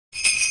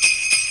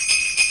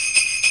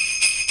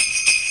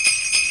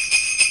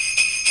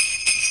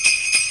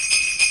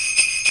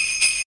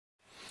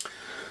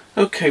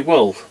Okay,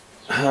 well,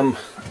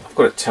 I've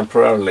got it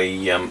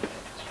temporarily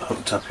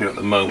hooked up here at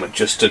the moment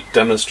just to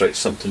demonstrate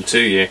something to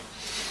you.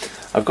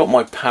 I've got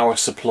my power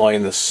supply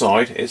in the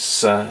side.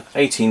 It's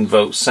 18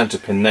 volts centre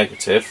pin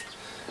negative,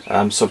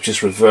 so I've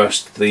just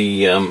reversed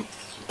the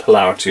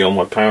polarity on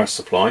my power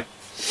supply.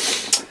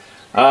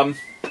 I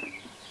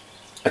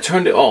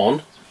turned it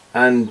on,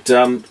 and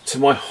to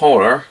my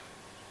horror,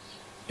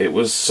 it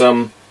was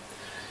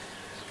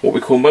what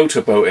we call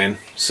motorboating.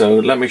 So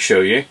let me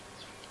show you.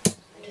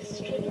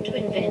 To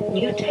invent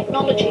new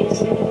technologies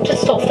to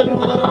soften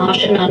a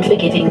harsh and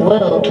unforgiving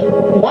world.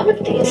 One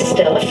of these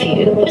stellar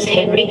few was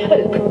Henry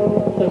Hoke,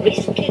 the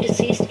recently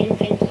deceased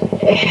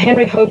inventor.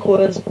 Henry Hoke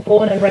was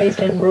born and raised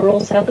in rural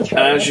South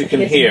Australia. As you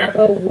can hear, his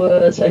mother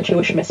was a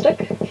Jewish mystic.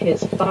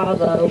 His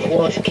father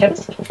was a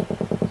chemist.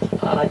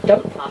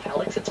 Don't laugh,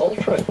 Alex, it's all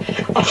true.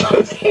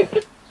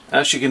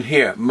 as you can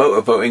hear,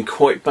 motorboating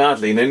quite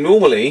badly. Now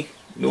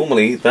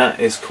normally that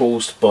is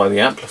caused by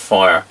the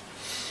amplifier,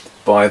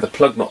 by the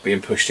plug not being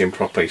pushed in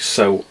properly.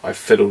 So I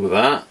fiddled with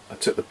that. I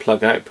took the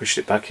plug out, pushed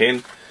it back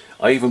in.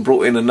 I even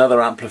brought in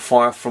another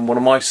amplifier from one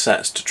of my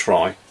sets to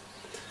try.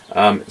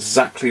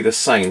 Exactly the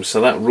same,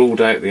 so that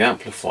ruled out the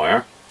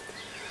amplifier.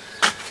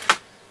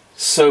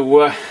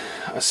 So I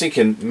was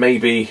thinking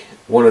maybe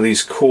one of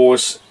these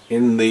cores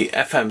in the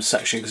FM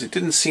section, because it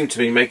didn't seem to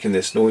be making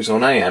this noise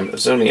on AM, it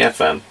was only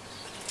FM.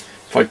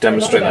 If I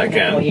demonstrate that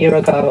again. A year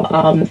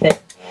ago,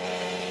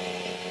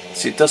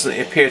 see, it doesn't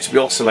appear to be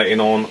oscillating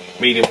on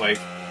medium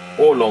wave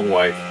or long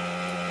wave.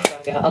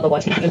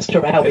 Otherwise known as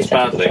Terrell, it's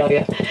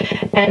badly.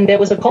 And there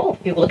was a call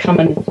for people to come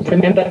and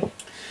remember.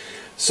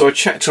 So I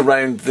checked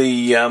around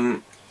the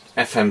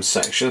FM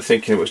section,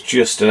 thinking it was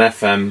just an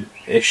FM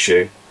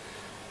issue.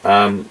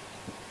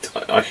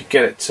 I could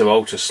get it to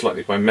alter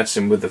slightly by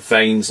messing with the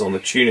vanes on the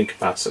tuning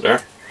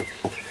capacitor,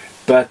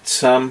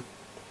 but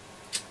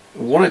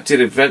what I did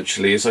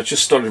eventually is I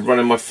just started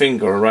running my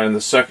finger around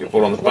the circuit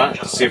board on the back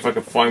to see if I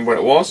could find where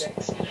it was.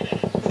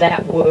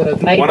 That were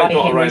made when by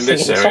Henry,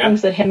 singing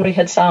songs that Henry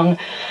had sung.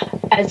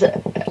 As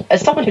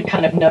someone who'd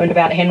kind of known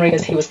about Henry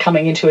as he was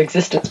coming into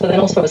existence, but then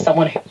also as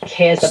someone who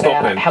cares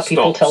about how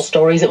people tell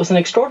stories, it was an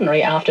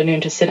extraordinary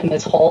afternoon to sit in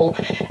this hall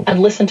and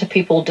listen to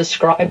people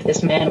describe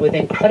this man with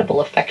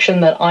incredible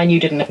affection that I knew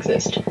didn't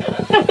exist.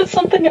 There was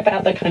something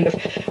about the kind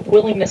of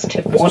willingness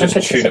to want to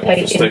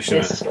participate in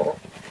this story.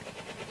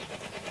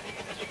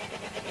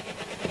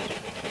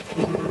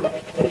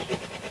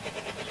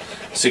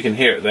 So you can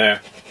hear it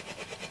there,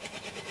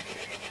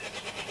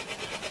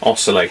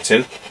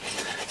 oscillating.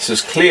 So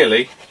it's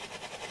clearly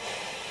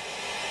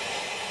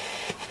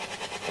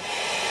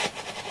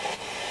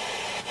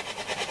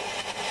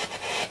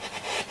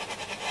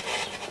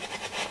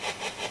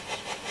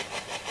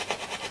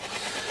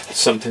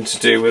something to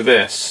do with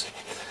this.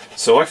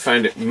 So I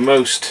found it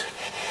most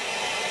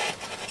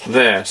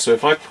there. So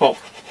if I pop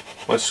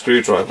my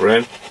screwdriver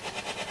in,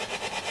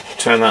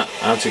 turn that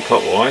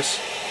anti-clockwise,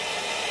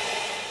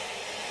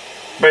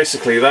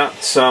 basically that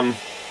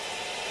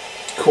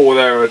core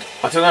there,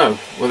 I don't know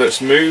whether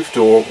it's moved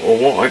or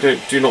what, I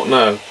do not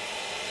know.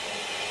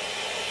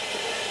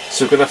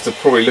 So we're going to have to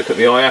probably look at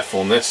the IF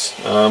on this.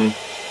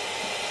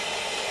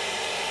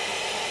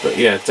 But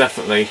yeah,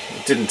 definitely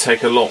it didn't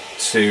take a lot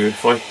to,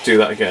 if I do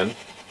that again, you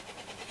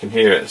can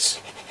hear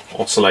it's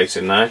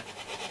oscillating now.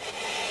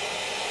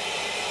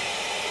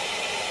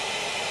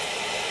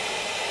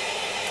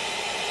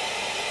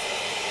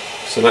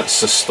 So let's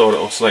just start it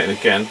oscillating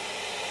again.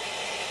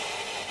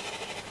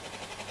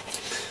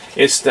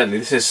 Incidentally,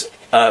 this is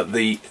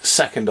the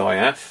second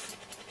IF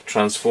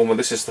transformer.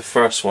 This is the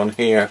first one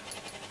here.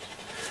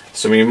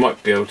 So you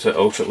might be able to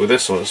alter it with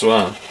this one as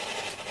well.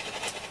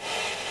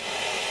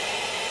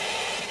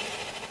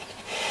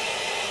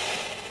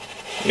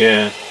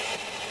 Yeah. In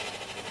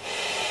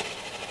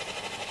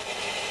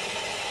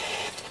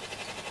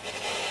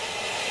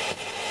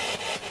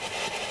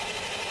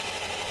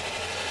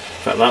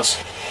fact,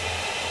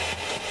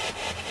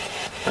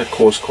 that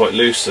core's quite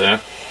loose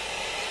there.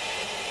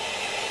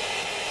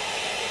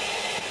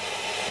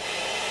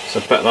 So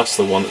I bet that's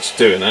the one that's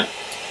doing it.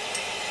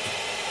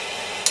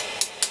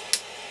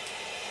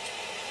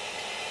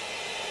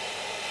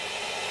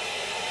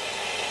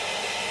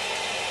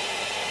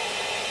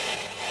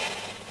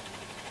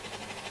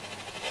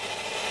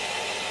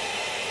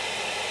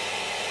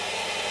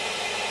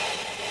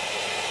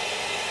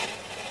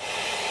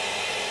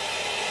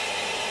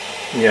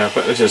 Yeah, I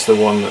bet this is the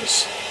one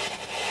that's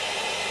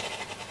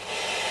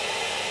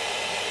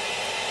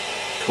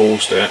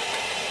caused it.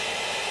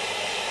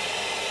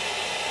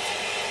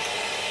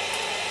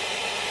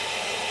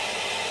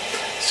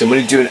 So when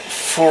you're doing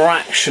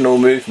fractional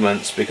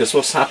movements, because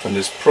what's happened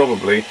is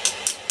probably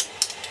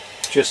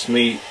just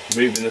me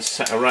moving the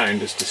set around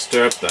has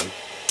disturbed them.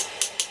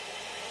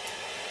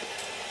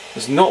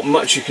 There's not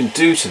much you can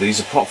do to these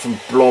apart from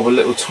blob a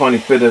little tiny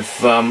bit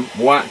of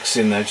wax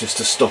in there just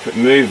to stop it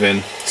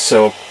moving.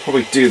 So I'll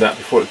probably do that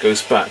before it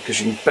goes back, because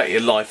you can bet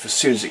your life as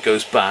soon as it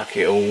goes back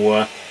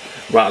it'll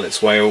rattle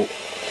its way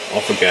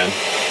off again.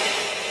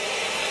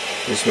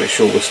 Just make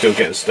sure we're still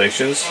getting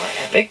stations.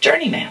 Epic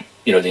Journeyman.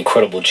 You know, The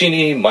Incredible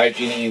Genie, My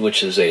Genie,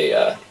 which is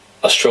a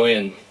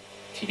Australian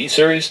TV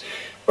series,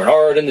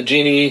 Bernard and the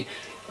Genie,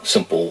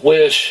 Simple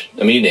Wish,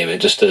 I mean, you name it,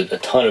 just a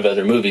ton of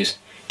other movies.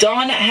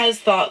 Don has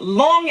thought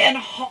long and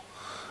hard.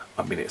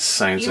 I mean, it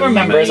sounds You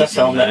remember as a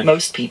film amazing, that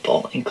most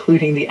people,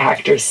 including the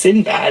actor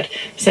Sinbad,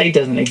 say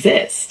doesn't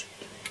exist.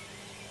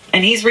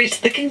 And he's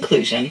reached the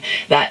conclusion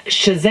that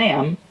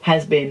Shazam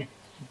has been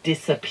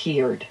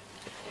disappeared.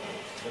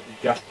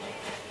 You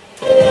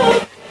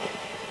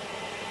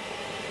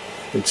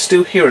can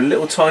still hear a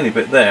little tiny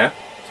bit there.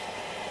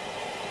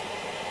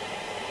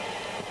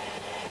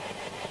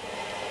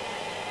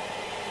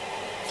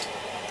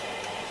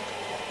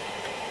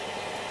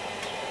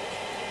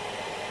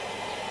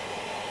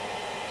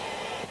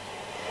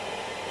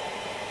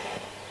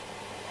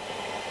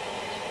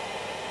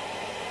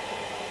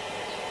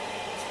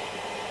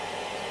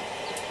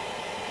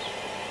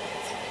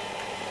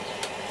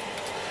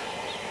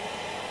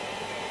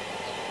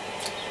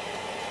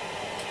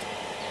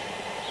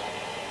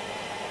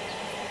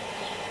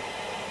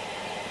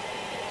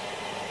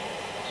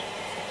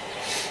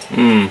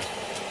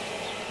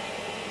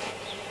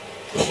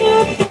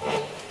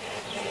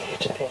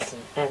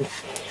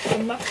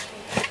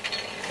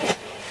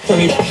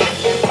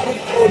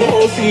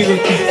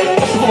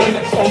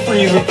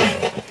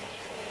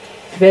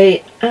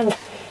 They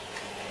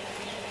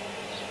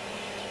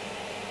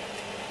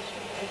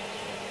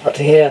got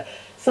to hear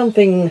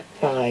something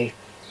by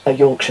a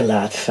Yorkshire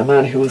lad, a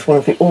man who was one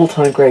of the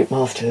all-time great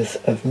masters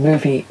of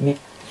movie.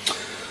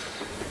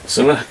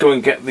 So I'm going to go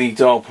and get the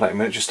dial plate a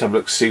minute, just have a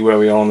look, see where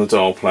we are on the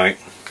dial plate.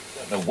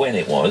 I don't know when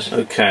it was.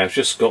 Okay, I've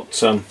just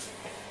got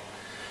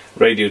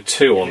Radio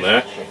 2 on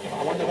there.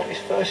 I wonder what his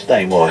first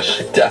name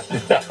was. I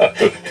don't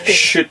know.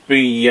 Should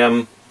be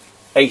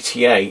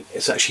 88,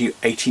 it's actually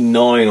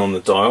 89 on the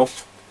dial.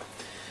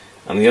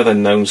 And the other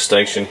known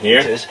station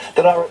here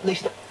There are at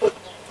least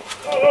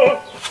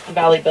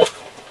Valley Bill.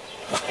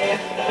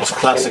 is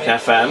Classic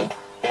FM,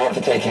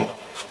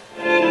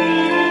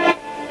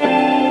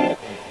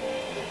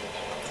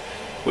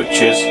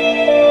 which is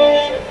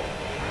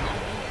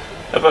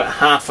about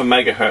half a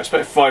megahertz,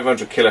 about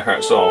 500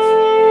 kilohertz off.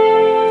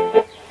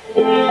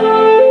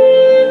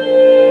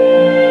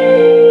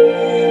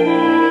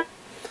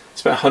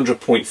 It's about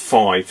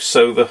 100.5,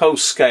 so the whole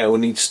scale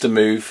needs to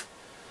move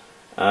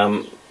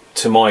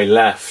to my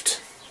left.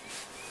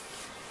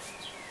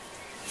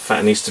 In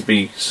fact, it needs to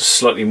be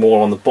slightly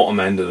more on the bottom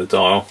end of the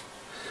dial.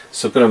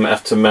 So I'm going to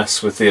have to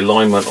mess with the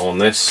alignment on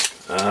this,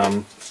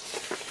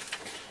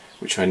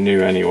 which I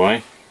knew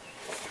anyway.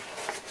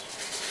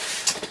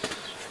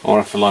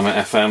 RF alignment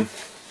FM.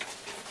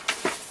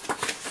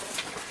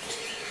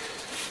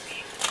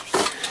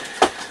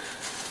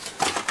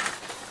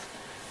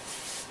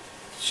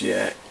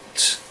 Jet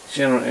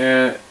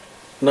generator,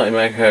 90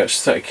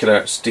 megahertz, 30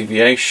 kilohertz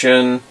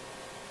deviation.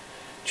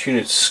 Tune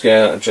it to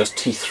scale, adjust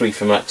T3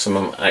 for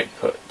maximum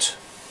output.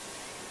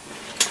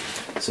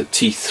 So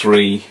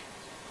T3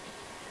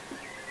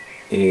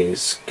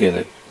 is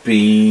gonna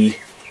be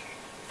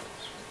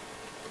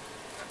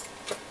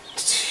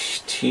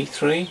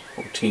T3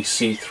 or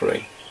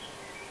TC3?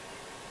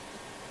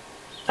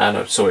 Ah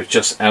no, sorry,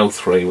 just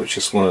L3, which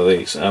is one of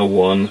these.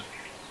 L1,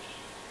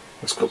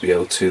 that's got to be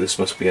L2, this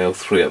must be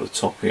L3 at the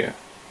top here.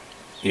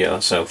 Yeah,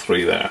 that's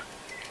L3 there.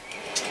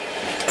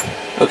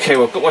 Okay,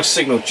 well I've got my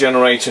signal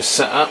generator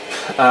set up.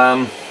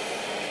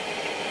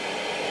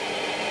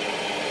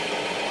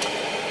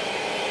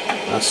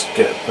 Let's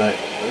get back,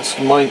 it's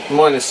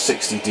minus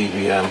 60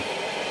 dBm.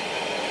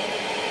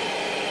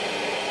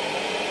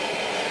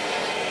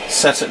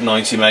 Set at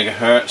 90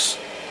 megahertz.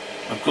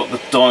 I've got the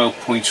dial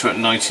pointer at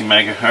 90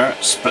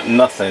 megahertz, but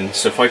nothing.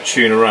 So if I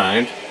tune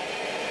around,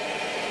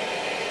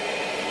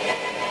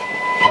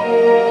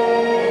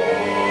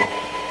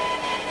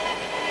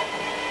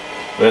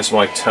 there's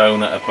my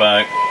tone at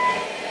about,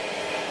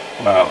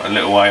 well, a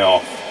little way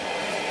off.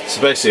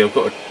 So basically I've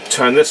got to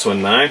turn this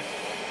one now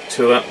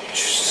till that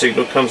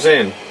signal comes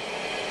in.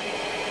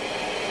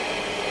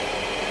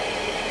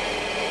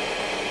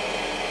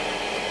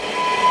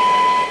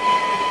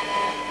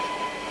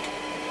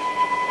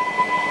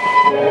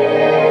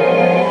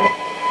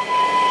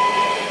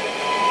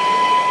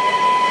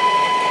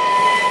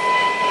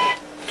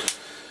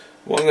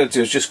 What I'm going to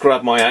do is just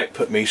grab my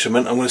output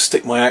measurement. I'm going to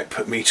stick my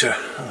output meter.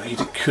 Oh, you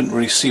couldn't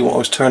really see what I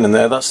was turning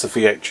there. That's the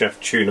VHF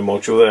tuner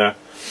module there.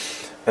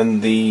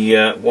 And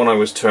the one I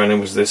was turning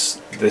was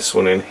this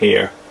one in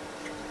here.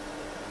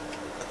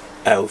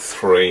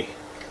 L3.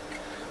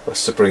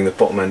 That's to bring the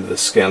bottom end of the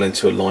scale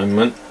into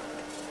alignment.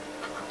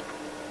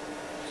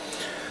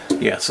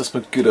 Yes, that's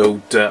my good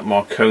old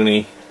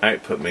Marconi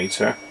output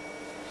meter.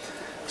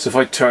 So if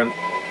I turn,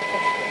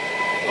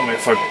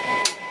 if I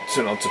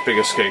turn it on to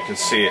bigger scale, you can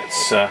see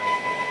it's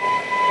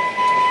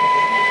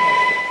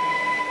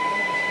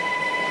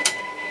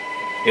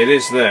it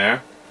is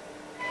there,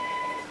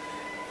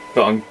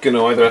 but I'm going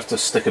to either have to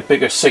stick a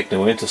bigger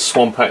signal in to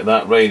swamp out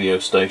that radio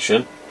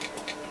station,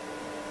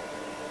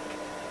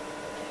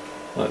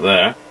 like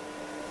there,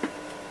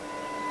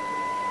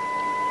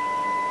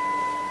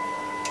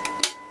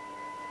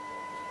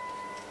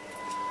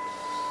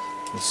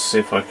 Let's see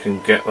if I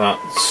can get that.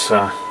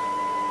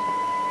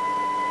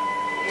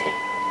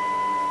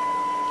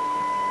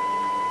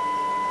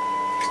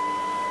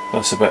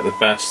 That's about the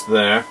best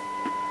there.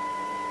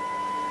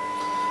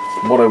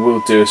 What I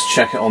will do is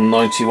check it on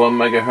 91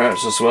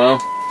 megahertz as well.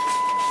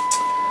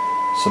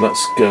 So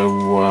let's go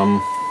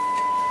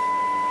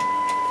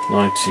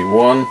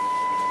 91.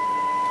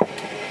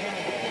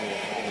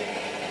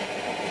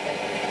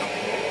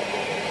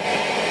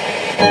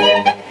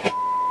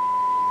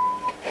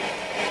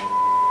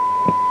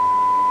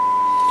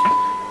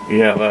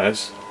 Yeah, that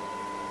is.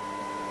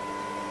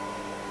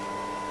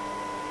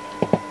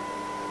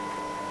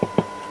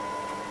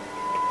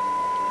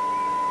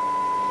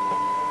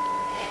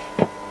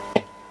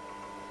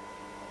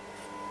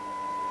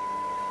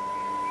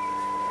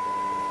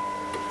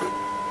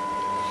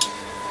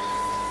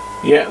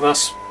 Yeah,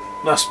 that's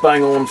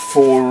bang on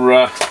for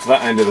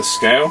that end of the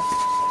scale.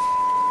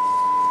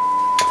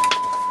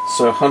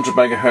 So 100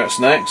 megahertz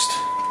next.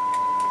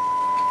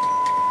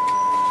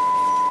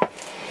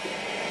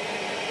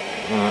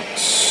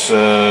 Let's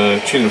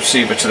tune the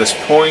receiver to this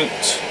point.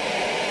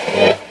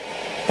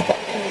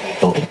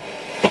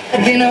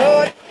 You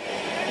know.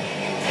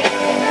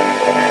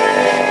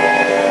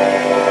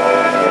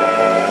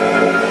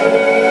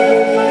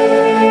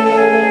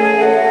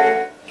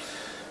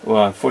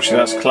 Well, unfortunately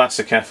that's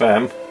classic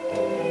FM,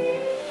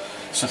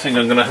 so I think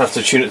I'm going to have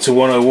to tune it to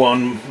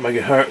 101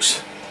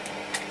 megahertz.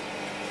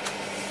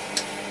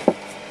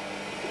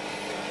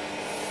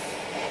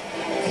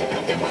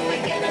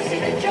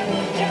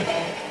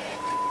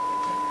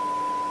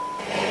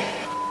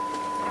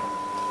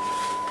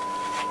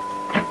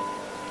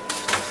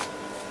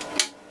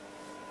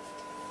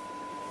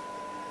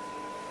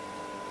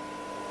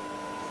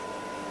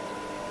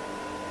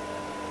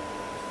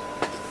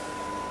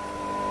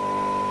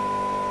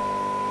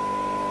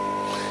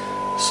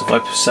 So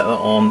if I set that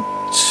on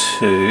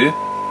to,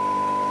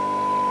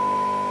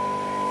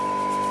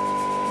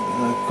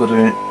 I've got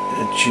to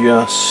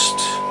adjust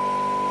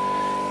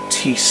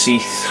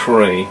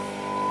TC3,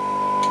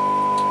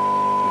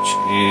 which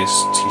is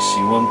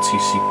TC1,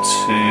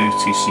 TC2,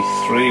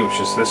 TC3, which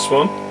is this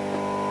one.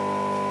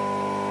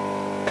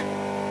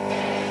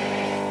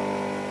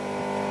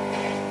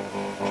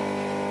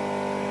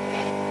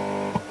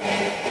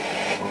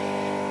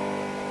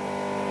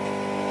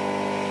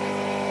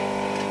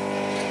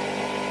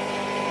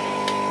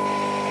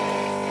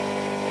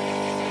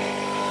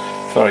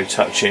 Very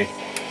touchy.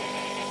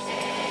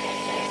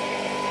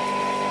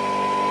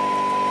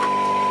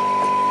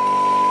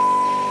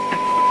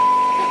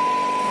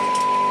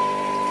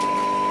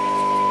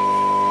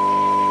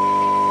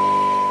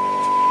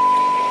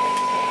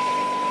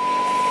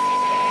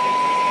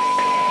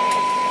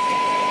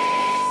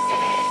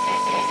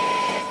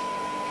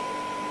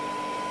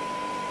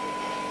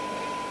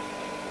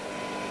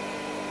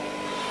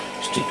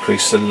 Just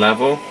decrease the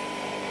level.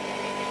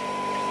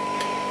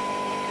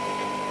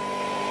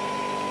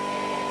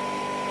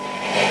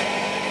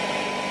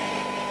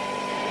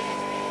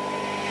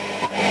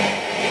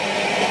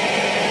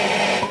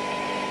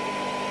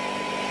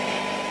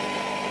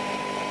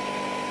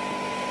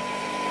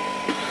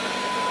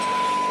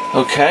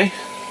 Okay.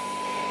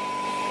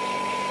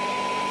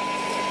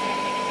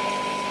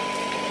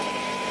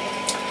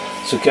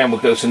 So again we'll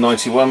go to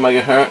 91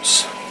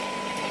 megahertz.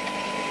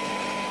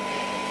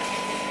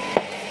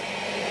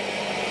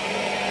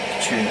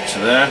 Tune it to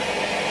there.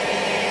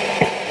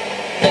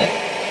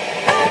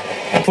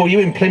 For you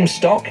in Plym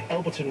stock,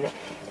 Alberton.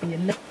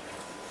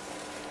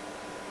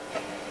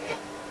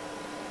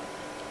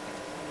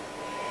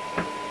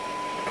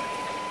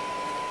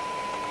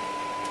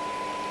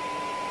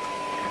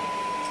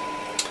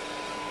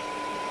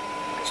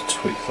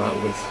 Tweak that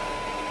with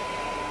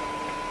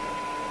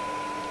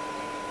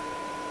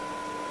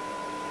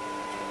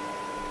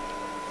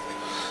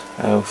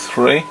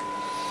L3,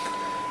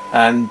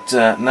 and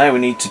now we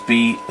need to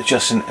be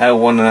adjusting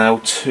L1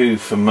 and L2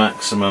 for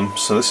maximum.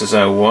 So this is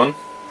L1.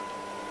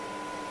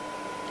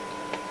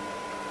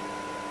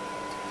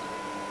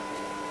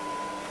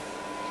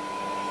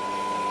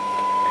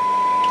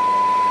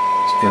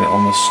 Let's get it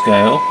on the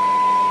scale.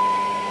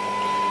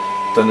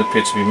 Don't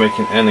appear to be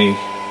making any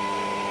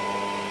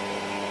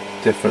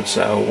difference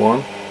at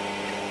L1.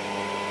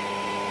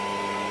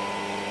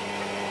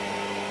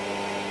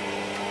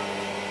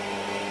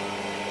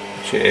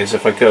 Which it is.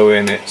 If I go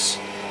in, it's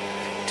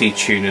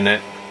detuning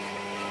it.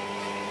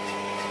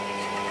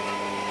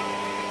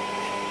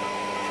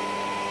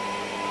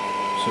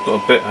 So I've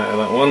got a bit out of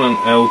that one, and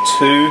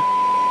L2,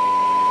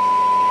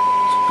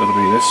 it's got to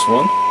be this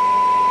one.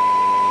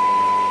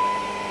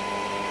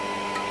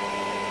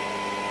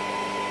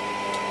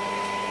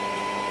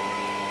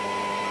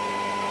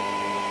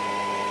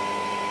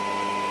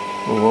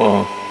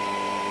 Whoa.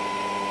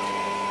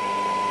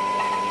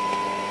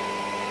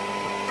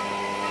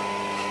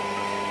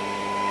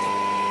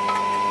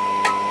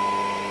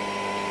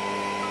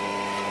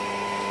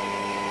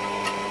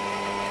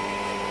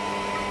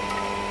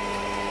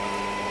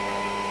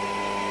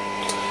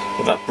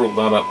 Well, that brought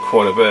that up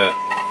quite a bit.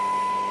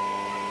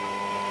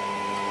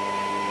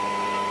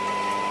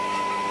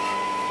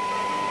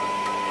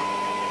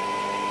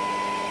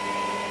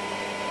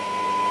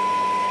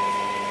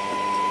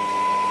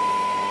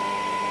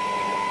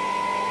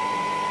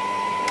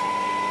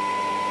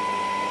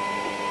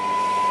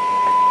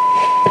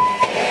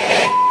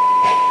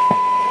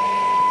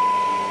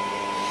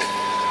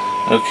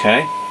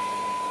 Okay.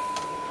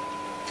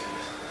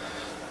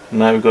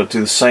 Now we've got to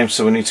do the same,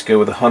 so we need to go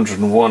with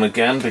 101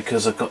 again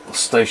because I've got the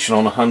station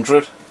on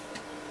 100.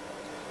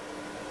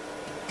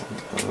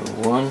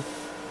 101.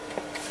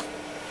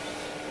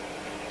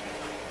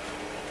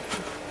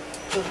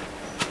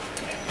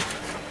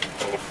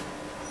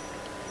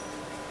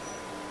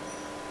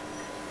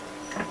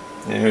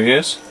 There he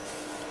is.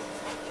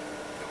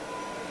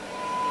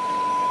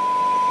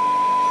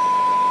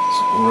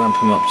 So we'll ramp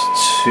him up to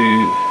 2.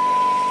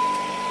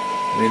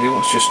 Really,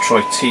 let's just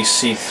try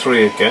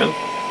TC3 again.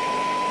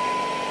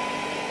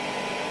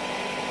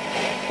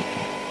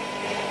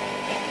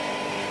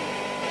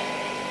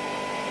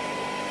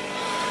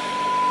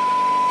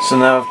 So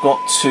now I've got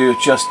to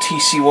adjust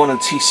TC1 and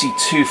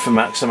TC2 for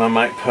maximum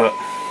output.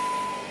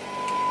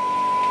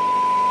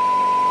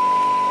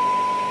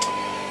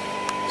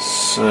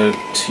 So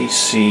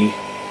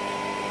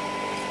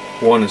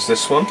TC1 is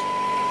this one.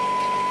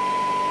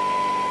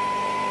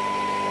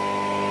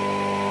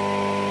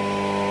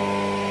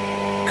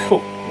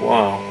 Cool,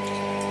 wow.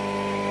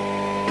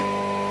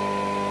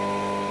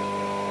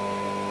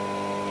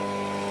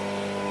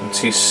 And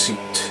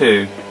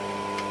TC2.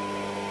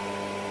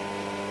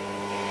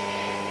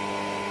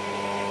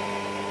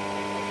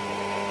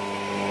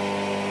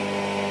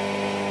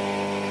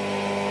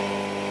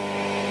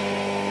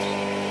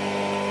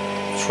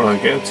 Try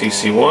again,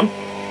 TC1.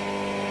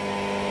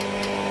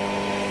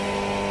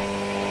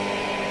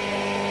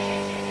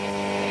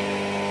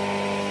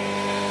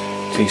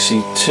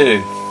 TC2.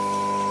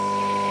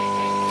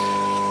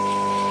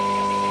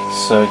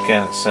 So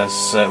again it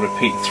says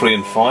repeat 3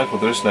 and 5. Well,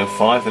 there is no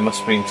 5, there must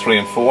have been 3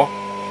 and 4.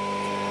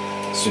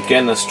 So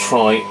again, let's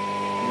try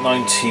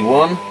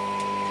 91.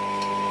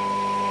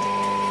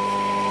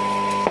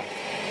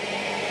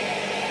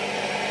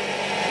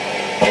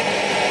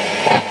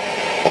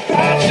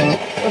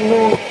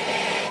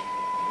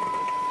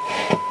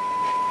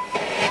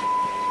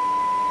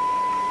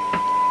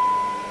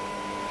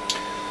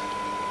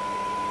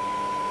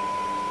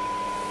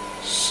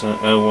 So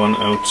 01,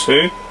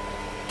 02.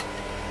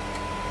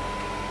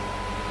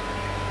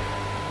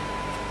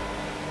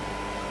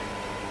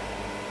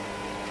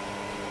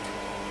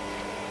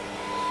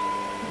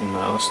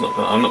 No, that's not.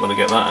 I'm not going to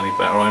get that any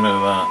better. I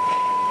know that.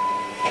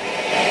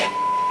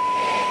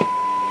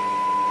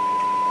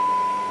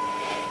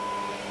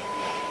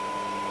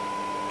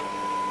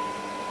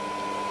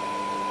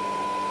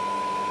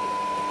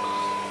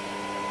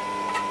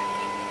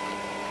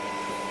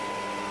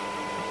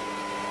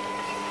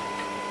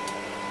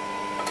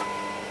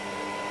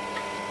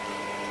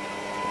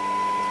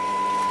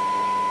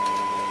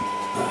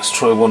 Let's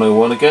try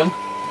 101 again.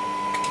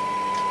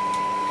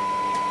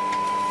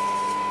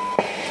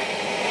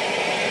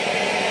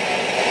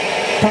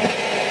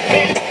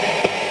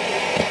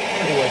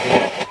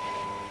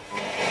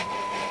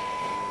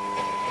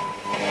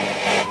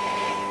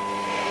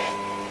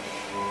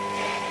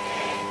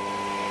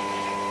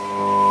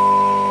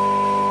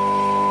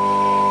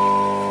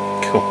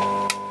 Cool.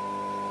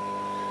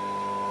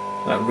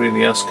 That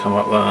really has come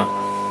up that.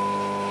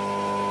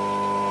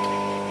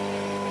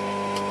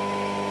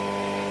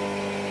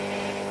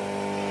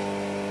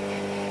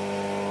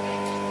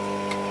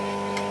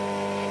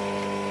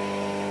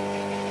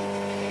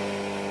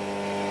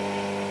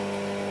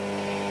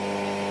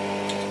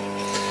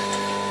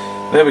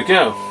 There we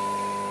go.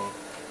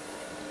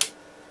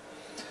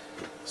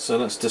 So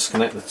let's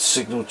disconnect the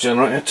signal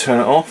generator,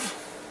 turn it off.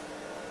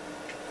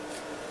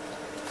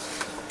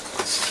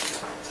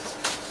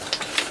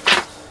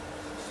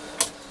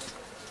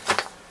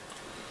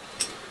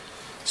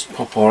 Let's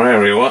pop our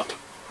aerial up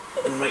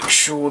and make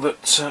sure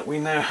that we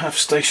now have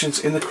stations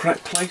in the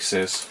correct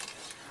places.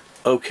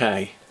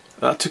 Okay,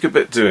 that took a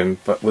bit doing,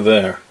 but we're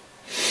there.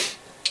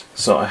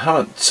 So I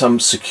haven't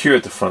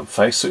secured the front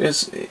face, so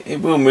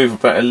it will move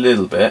about a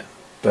little bit.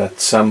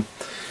 But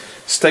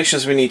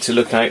stations we need to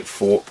look out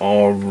for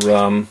are,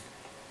 well,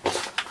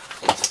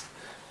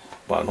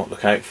 not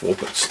look out for,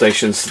 but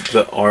stations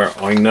that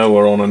I know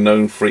are on a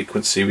known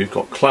frequency. We've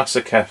got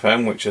Classic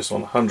FM, which is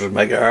on 100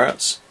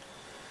 megahertz,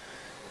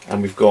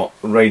 and we've got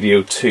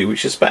Radio 2,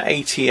 which is about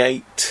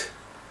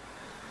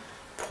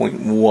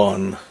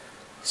 88.1.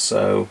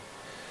 So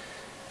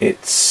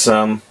it's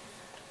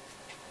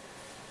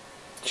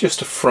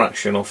just a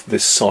fraction off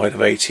this side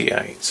of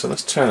 88. So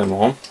let's turn them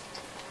on.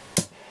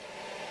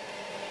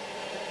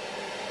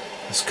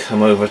 Let's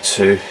come over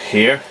to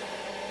here.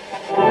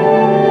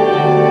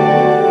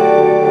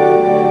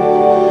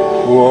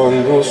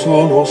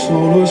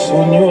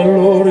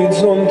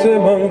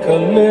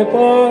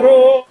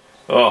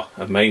 Oh,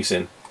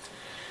 amazing.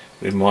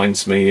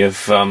 Reminds me of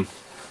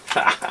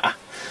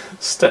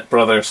Step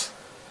Brothers.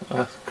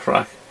 A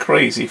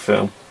crazy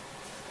film.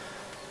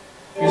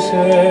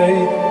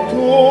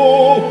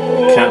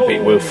 Can't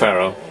beat Will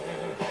Ferrell.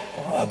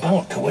 I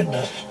want to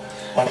witness.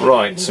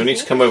 Right, so we need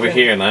to come over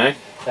here now.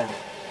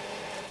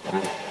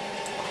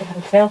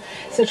 Hotel.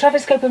 So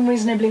traffic's open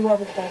reasonably well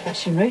with the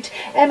diversion route.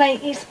 MA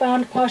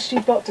eastbound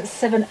partially blocked at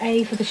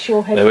 7A for the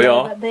Shorehead. There we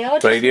are. But they are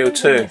just Radio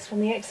 2.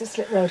 from the exit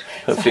slip road.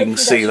 Hopefully you can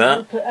see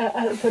that.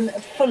 Open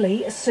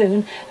fully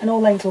soon, and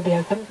all lanes will be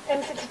open.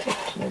 M62.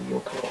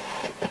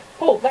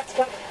 Oh, that's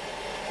right.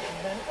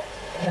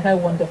 How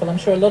wonderful. I'm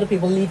sure a lot of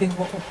people leaving.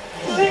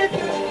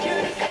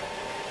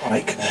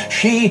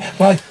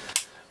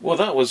 Well,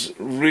 that was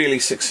really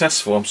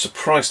successful. I'm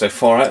surprised how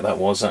far out that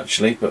was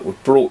actually, but we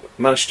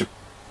managed to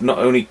not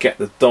only get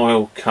the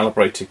dial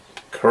calibrated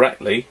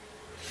correctly,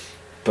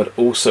 but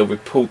also we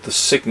pulled the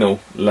signal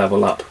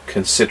level up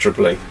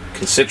considerably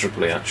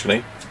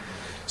actually,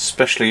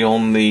 especially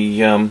on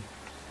the I think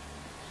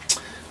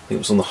it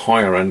was on the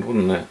higher end,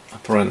 wasn't it,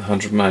 up around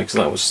 100 megs.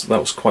 That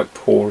was quite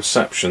poor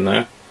reception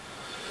there.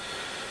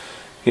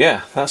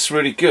 Yeah, that's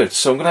really good.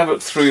 So I'm going to have a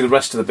look through the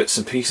rest of the bits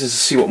and pieces and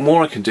see what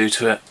more I can do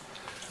to it.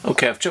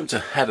 Okay, I've jumped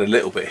ahead a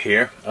little bit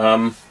here.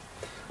 I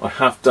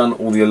have done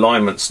all the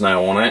alignments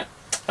now on it.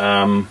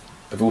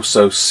 I've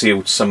also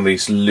sealed some of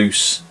these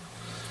loose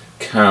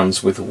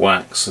cans with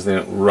wax so they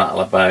don't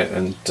rattle about,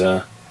 and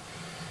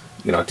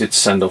you know, I did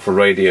send off a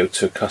radio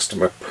to a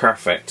customer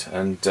perfect,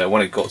 and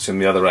when it got to him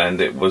the other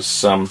end it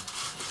was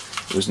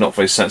not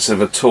very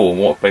sensitive at all.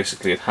 And what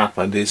basically had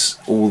happened is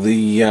all of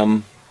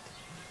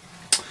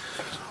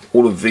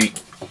the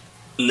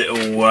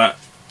little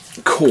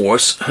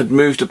cores had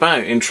moved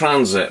about in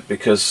transit,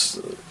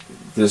 because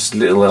there's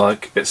little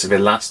like bits of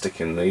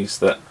elastic in these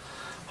that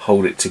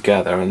hold it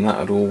together, and that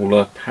had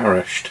all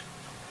perished.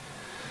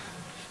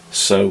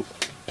 So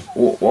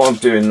what I'm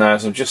doing now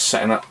is I'm just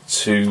setting up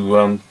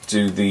to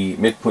do the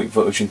midpoint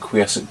voltage and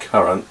quiescent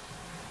current.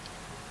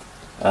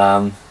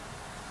 So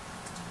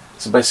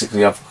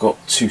basically I've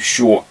got to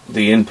short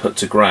the input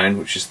to ground,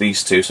 which is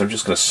these two, so I'm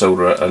just going to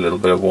solder a little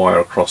bit of wire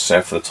across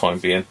there for the time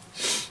being.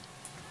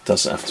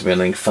 Doesn't have to be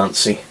anything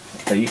fancy.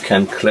 You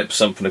can clip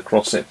something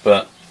across it,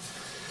 but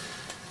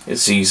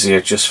it's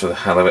easier just for the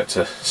hell of it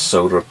to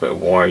solder a bit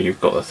of wire.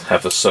 You've got to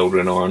have the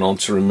soldering iron on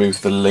to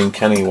remove the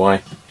link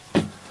anyway.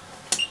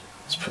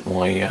 Let's put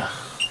my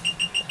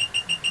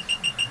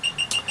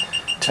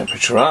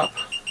temperature up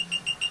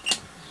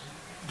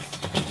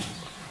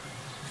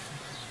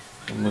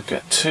and we'll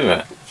get to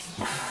it.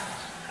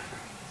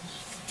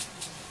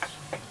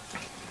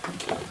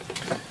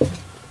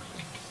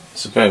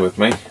 So bear with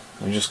me.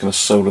 I'm just going to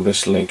solder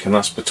this link, and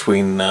that's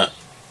between the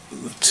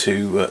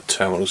two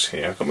terminals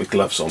here. I've got my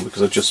gloves on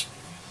because I just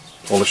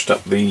polished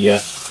up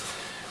the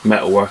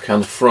metalwork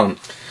and the front.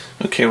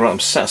 Okay, right, I'm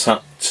set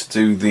up to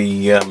do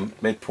the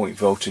midpoint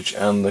voltage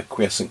and the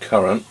quiescent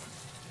current.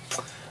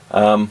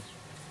 So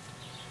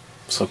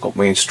I've got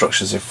my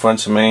instructions in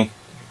front of me.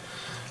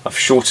 I've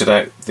shorted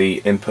out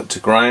the input to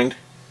ground.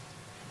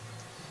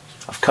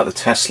 I've cut the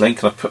test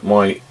link and I've put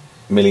my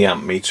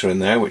milliamp meter in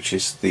there, which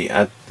is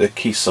the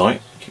key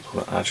site. You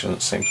call it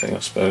adjuvant, same thing I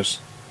suppose.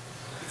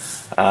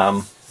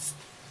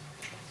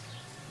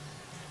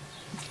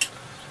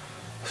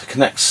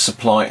 Connect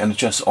supply and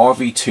adjust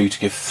RV2 to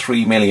give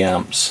 3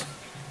 milliamps.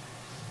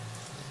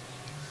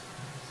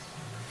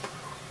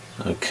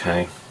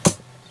 Okay.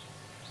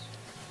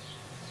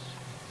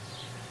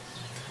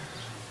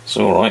 It's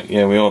alright,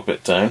 yeah, we are a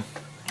bit down.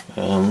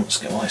 Let's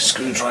get my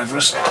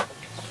screwdrivers.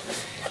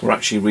 We're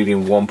actually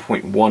reading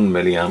 1.1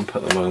 milliamp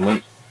at the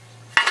moment.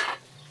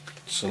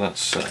 So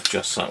let's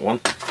adjust that one.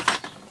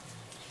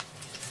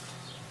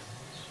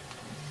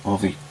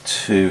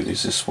 RV2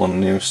 is this one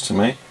nearest to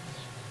me.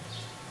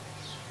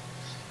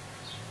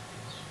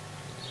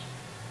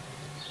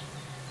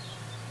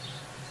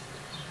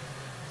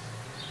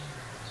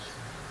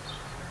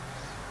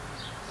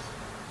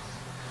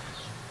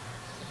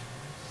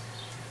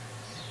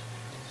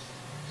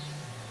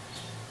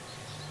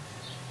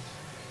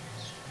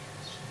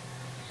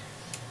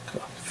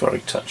 God,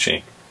 very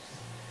touchy.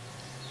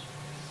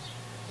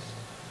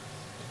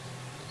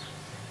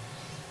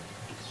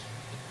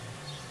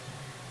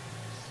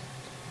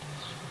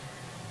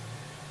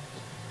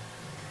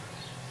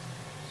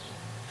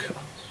 Cool.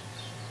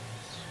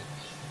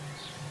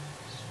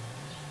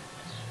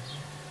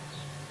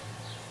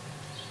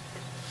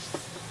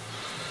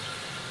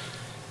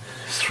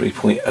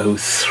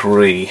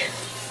 3.03.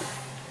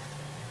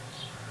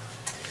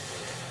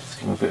 Let's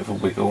give him a bit of a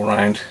wiggle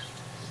round.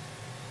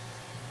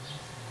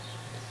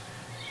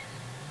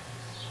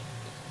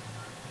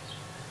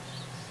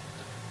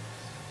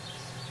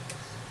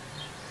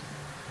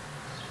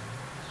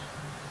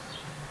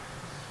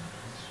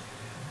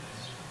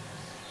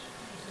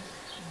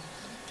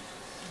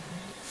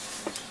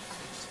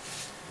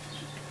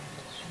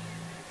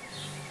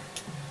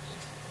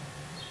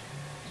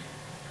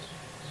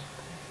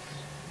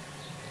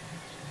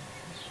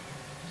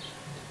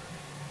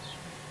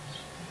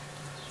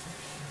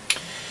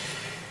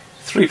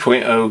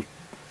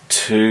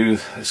 .02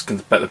 is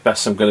about the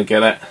best I'm going to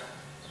get at.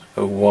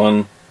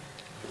 01.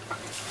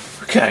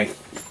 Okay.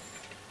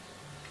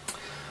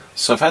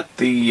 So I've had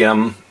the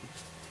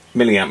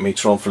milliamp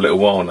meter on for a little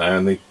while now,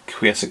 and the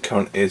quiescent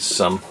current is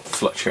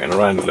fluctuating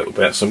around a little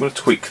bit. So I'm going to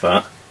tweak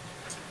that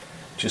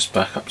just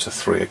back up to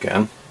 3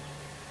 again.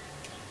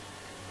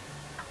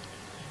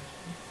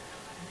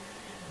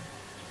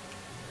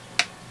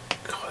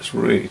 It's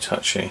really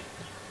touchy.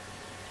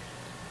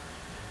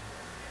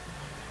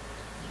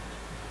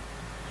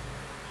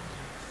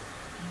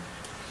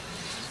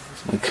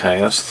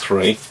 Okay, that's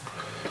 3.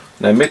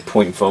 Now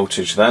midpoint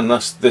voltage then,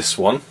 that's this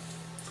one.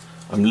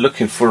 I'm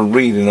looking for a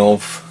reading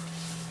of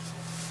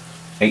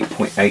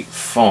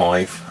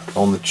 8.85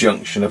 on the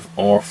junction of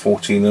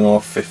R14 and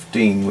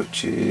R15,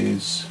 which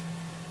is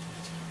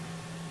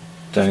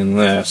down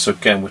there. So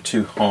again, we're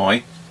too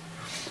high.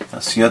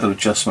 That's the other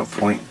adjustment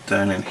point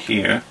down in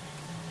here.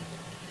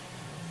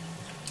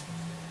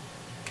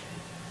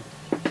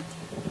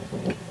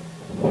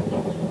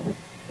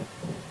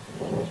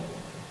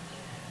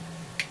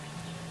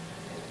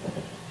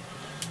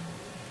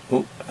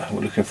 Oh,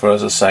 we're looking for,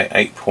 as I say,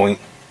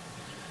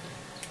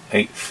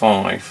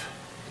 8.85.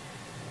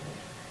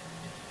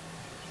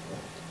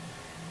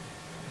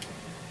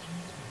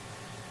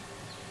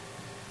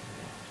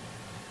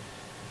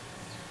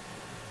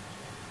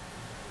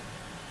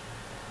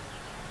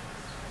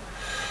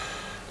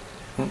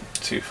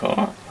 Too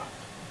far.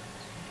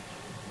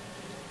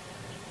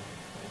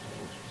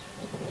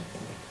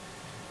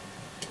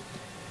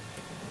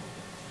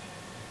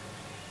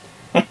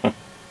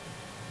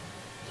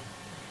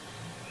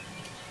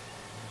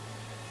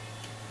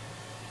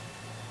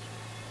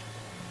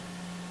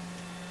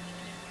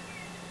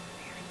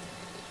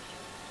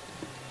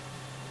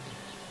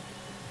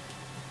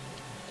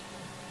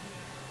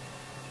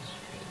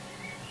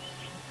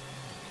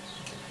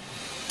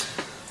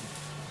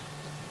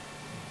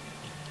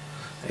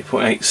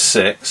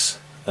 .86,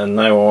 and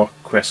now our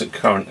quiescent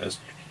current has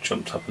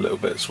jumped up a little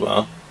bit as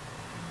well.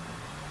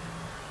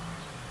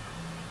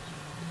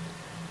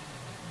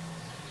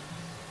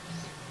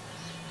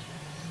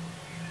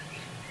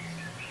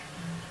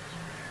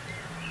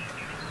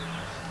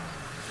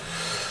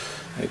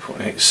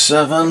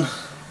 .87.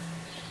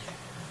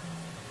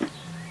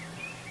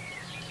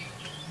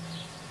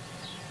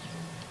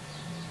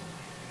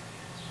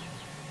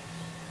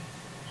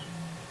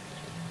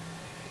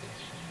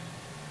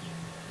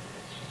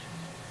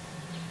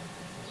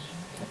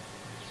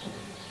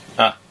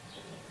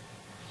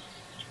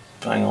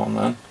 Bang on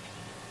then.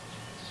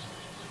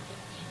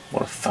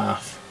 What a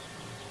faff.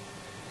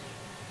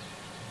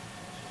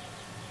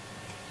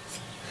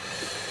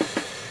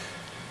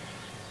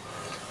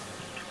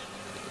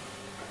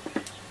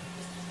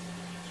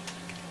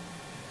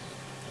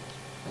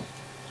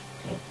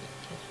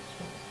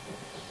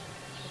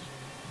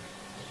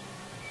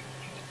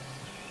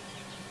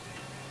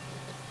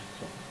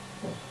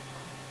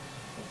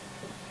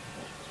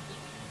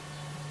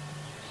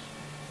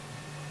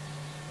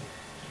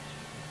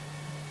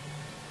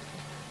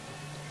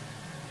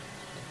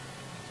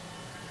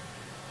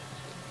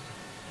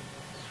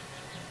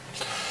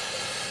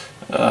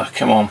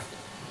 Come on.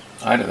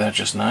 I had it there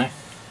just now.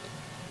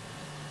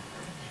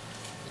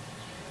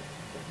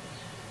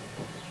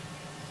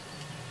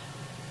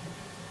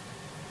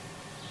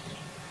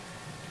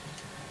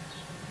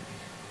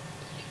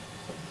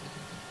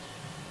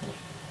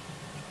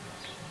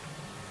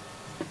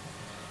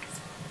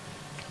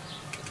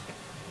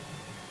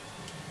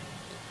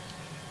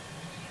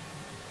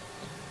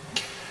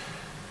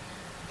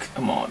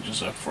 Come on,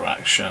 just a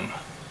fraction.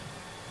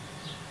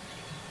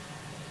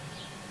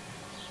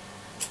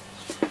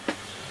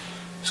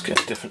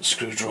 Get a different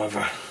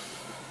screwdriver.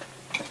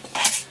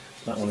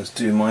 That one is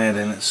doing my head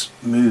in, it's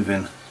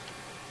moving. I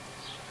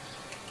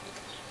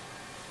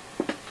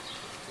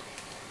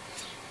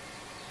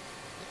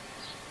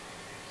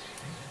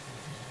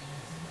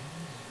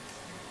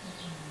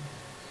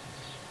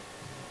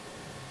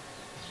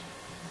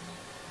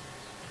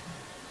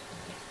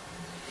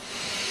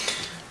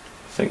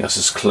think that's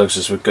as close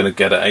as we're going to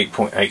get at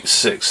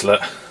 8.86.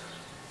 Look.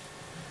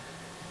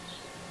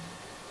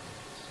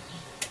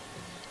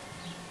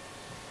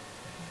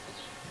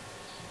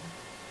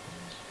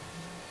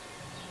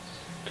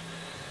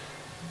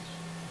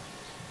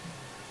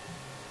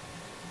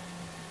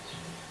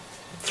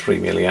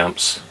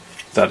 Milliamps.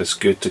 That is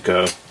good to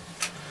go.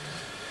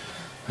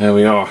 There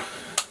we are.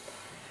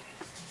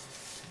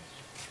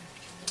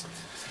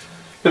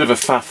 Bit of a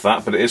faff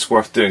that, but it is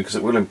worth doing because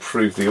it will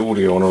improve the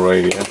audio on a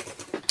radio.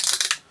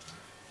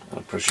 I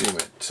presume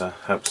it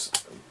helps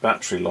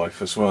battery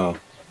life as well.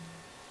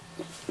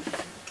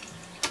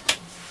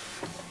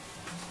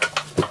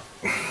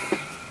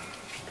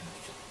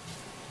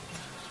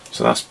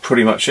 So that's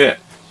pretty much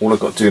it. All I've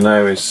got to do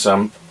now is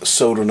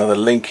solder another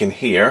link in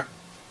here.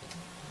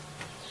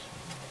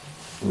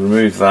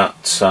 Remove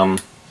that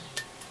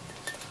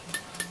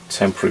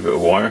temporary bit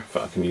of wire,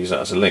 but I can use that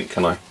as a link,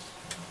 can I?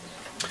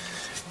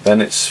 Then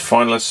it's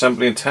final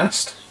assembly and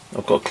test.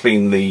 I've got to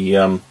clean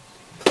the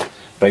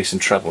bass and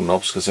treble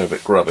knobs because they're a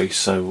bit grubby,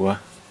 so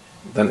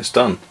then it's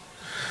done.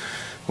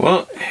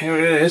 Well, here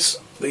it is,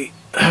 the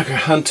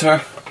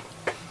Hunter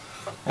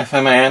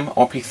FMAM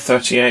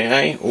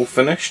RP38A, all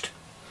finished.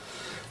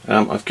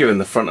 I've given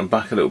the front and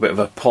back a little bit of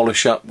a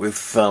polish up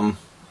with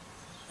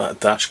that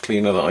dash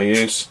cleaner that I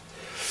use.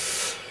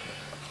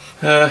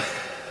 The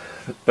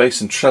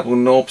bass and treble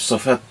knobs,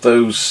 I've had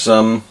those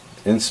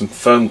in some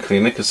foam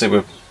cleaner because they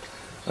were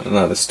I don't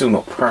know, they're still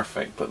not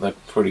perfect, but they're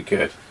pretty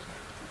good.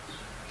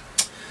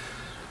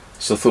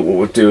 So I thought what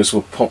we'll do is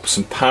we'll pop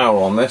some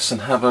power on this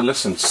and have a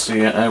listen, see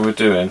how we're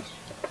doing.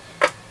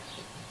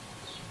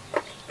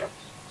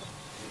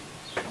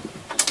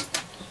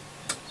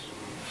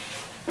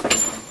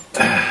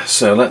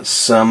 So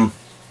let's,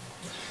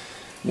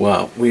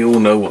 well, we all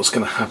know what's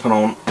going to happen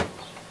on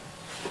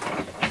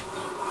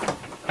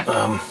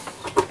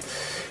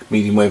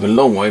medium wave and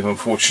long wave,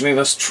 unfortunately.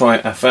 Let's try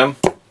FM.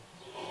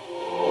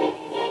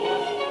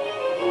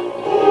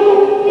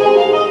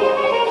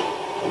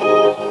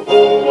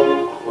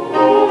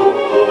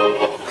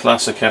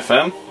 Classic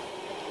FM.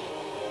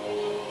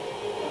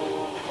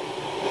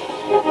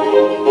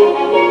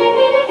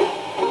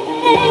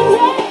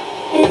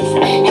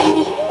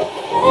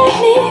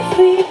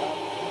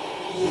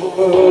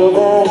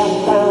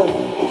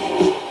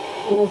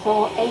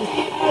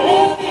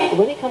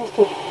 When it comes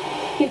to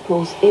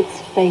pupils, it's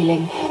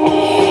failing.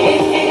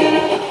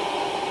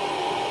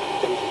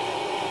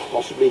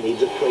 Possibly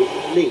needs a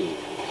creative lead.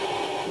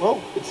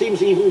 Well, it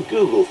seems even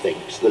Google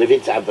thinks that if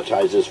its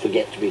advertisers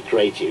forget to be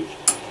creative,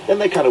 then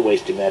they're kind of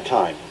wasting their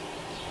time.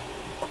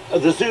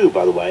 The zoo,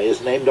 by the way,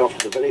 is named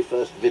after the very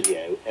first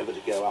video ever to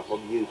go up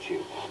on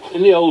YouTube.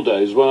 In the old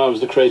days, when I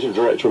was the creative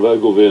director of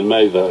Ogilvy and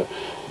Mather,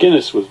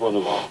 Guinness was one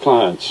of our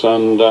clients,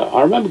 and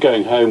I remember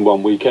going home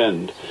one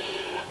weekend,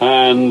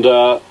 and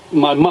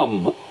my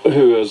mum,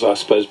 who was, I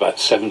suppose, about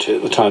 70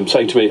 at the time,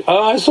 saying to me,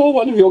 "Oh, I saw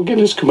one of your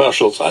Guinness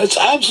commercials. It's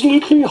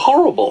absolutely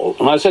horrible."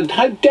 And I said,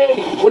 "How dare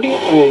you? What are you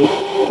doing?"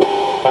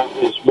 That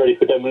is ready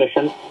for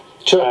demolition.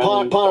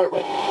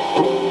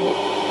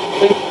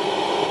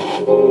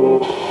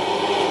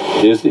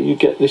 Is that you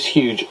get this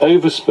huge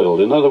overspill.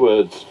 In other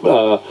words,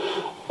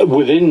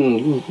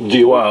 within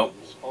the well,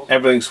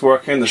 everything's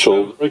working. There's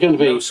no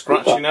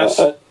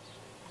scratchiness.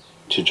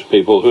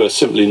 People who are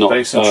simply not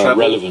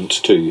relevant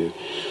to you.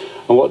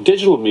 And what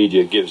digital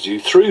media gives you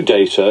through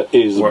data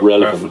is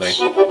relevance.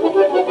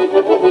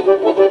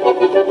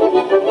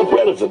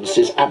 Relevance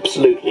is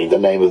absolutely the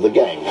name of the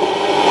game.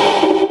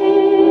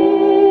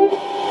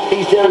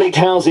 These derelict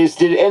houses,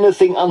 did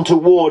anything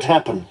untoward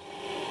happen?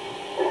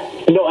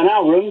 Not in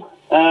our room.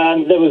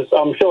 There was,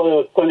 I'm sure there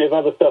was plenty of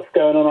other stuff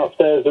going on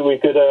upstairs that we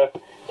could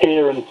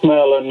hear and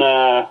smell and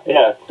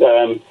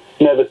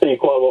never see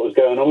quite what was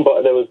going on,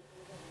 but there was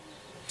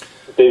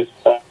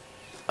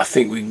I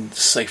think we can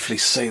safely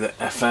say that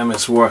FM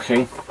is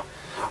working.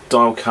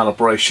 Dial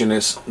calibration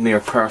is near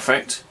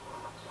perfect.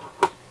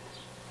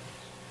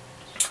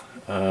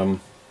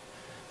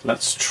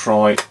 Let's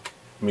try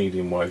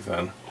medium wave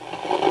then.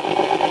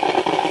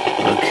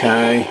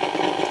 Okay.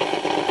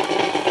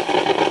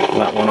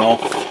 That one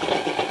off.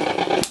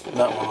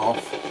 That one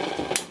off.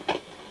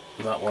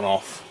 That one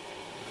off.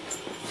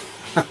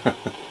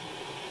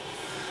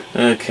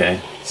 Okay,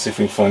 see if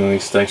we can find any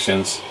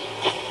stations.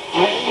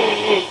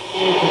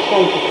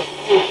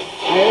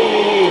 I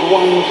only need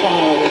one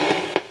child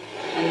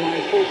and my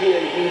 48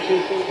 and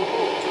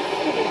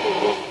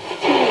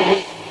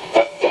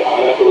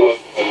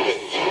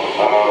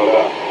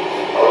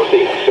I was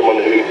seeing someone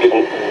who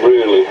didn't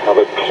really have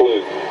a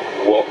clue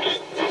what.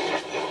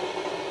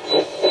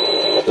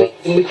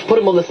 We put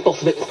him on the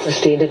spot a bit,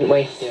 Christine, didn't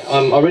we? Yeah,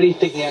 I really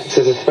think the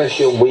access,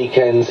 especially on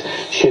weekends,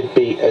 should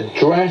be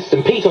addressed.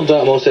 And Pete on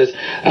Dartmoor says,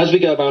 as we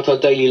go about our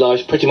daily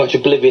lives, pretty much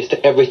oblivious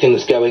to everything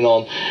that's going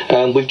on.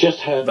 We've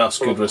just heard... That's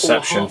good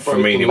reception for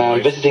medium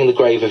wave. Visiting the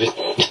grave of his...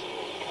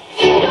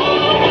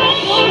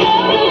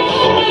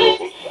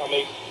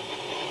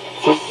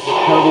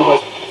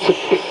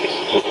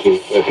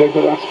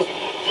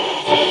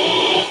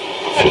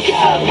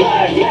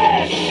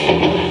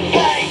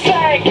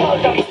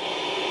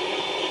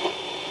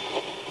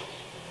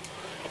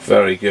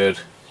 Very good.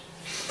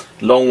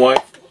 Long wave.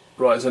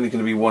 Right, there's only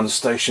going to be one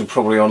station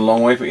probably on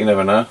long wave, but you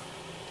never know.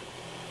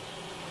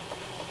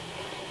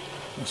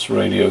 That's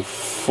radio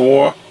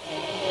 4.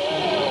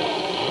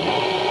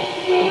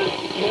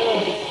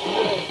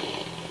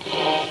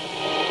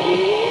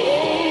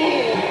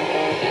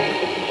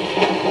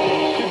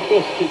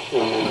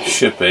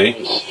 Should be.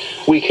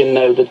 We can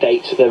know the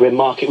dates they're in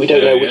market. We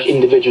don't know which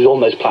individuals on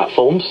those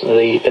platforms.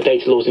 The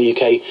data laws in the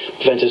UK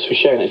prevent us from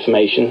sharing that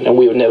information, and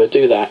we would never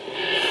do that.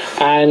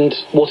 And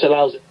what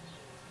allows...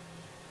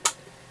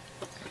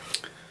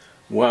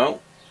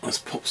 Well, let's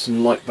pop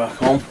some light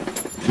back on.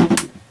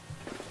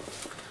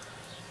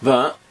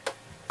 That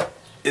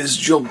is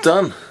job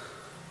done.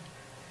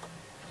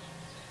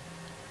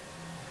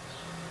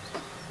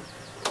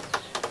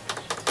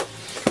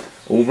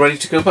 All ready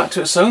to go back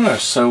to its owner,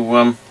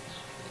 so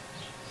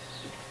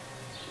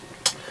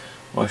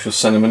I shall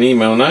send him an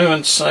email now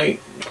and say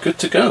good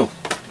to go,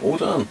 all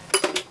done.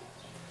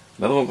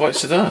 Another one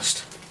bites the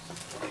dust.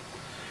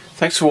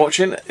 Thanks for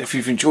watching. If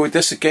you've enjoyed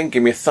this, again,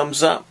 give me a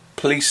thumbs up,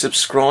 please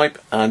subscribe,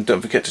 and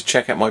don't forget to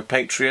check out my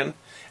Patreon.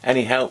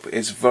 Any help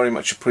is very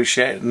much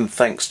appreciated, and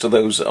thanks to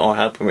those that are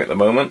helping me at the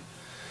moment.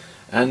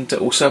 And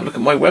also have a look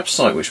at my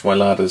website, which my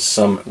lad has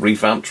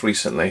revamped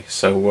recently,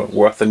 so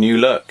worth a new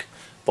look.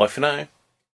 Bye for now.